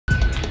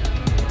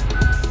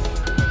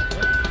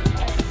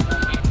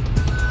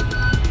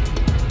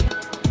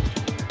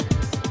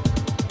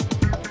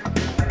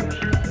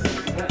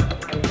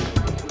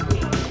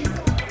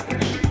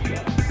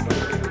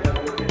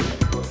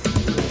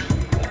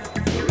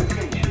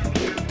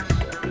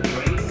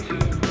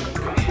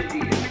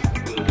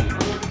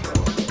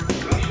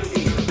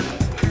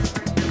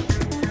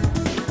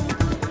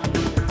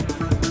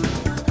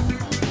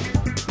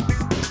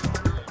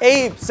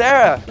Abe,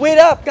 Sara, wait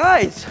up,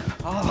 guys!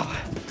 Oh,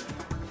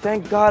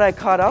 thank God I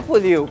caught up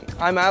with you.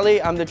 I'm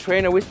Ali, I'm the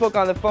trainer. We spoke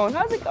on the phone.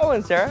 How's it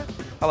going, Sara?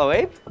 Hello,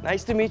 Abe.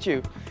 Nice to meet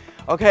you.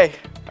 Okay,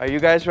 are you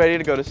guys ready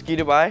to go to Ski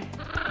Dubai?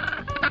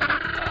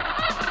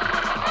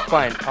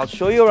 Fine, I'll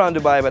show you around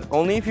Dubai, but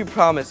only if you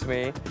promise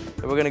me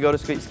that we're gonna go to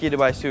Ski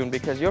Dubai soon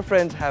because your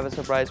friends have a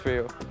surprise for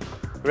you.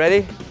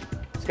 Ready?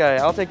 Sky,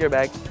 I'll take your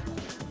bag.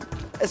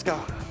 Let's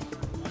go.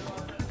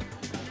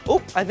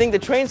 Oh, I think the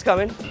train's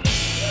coming.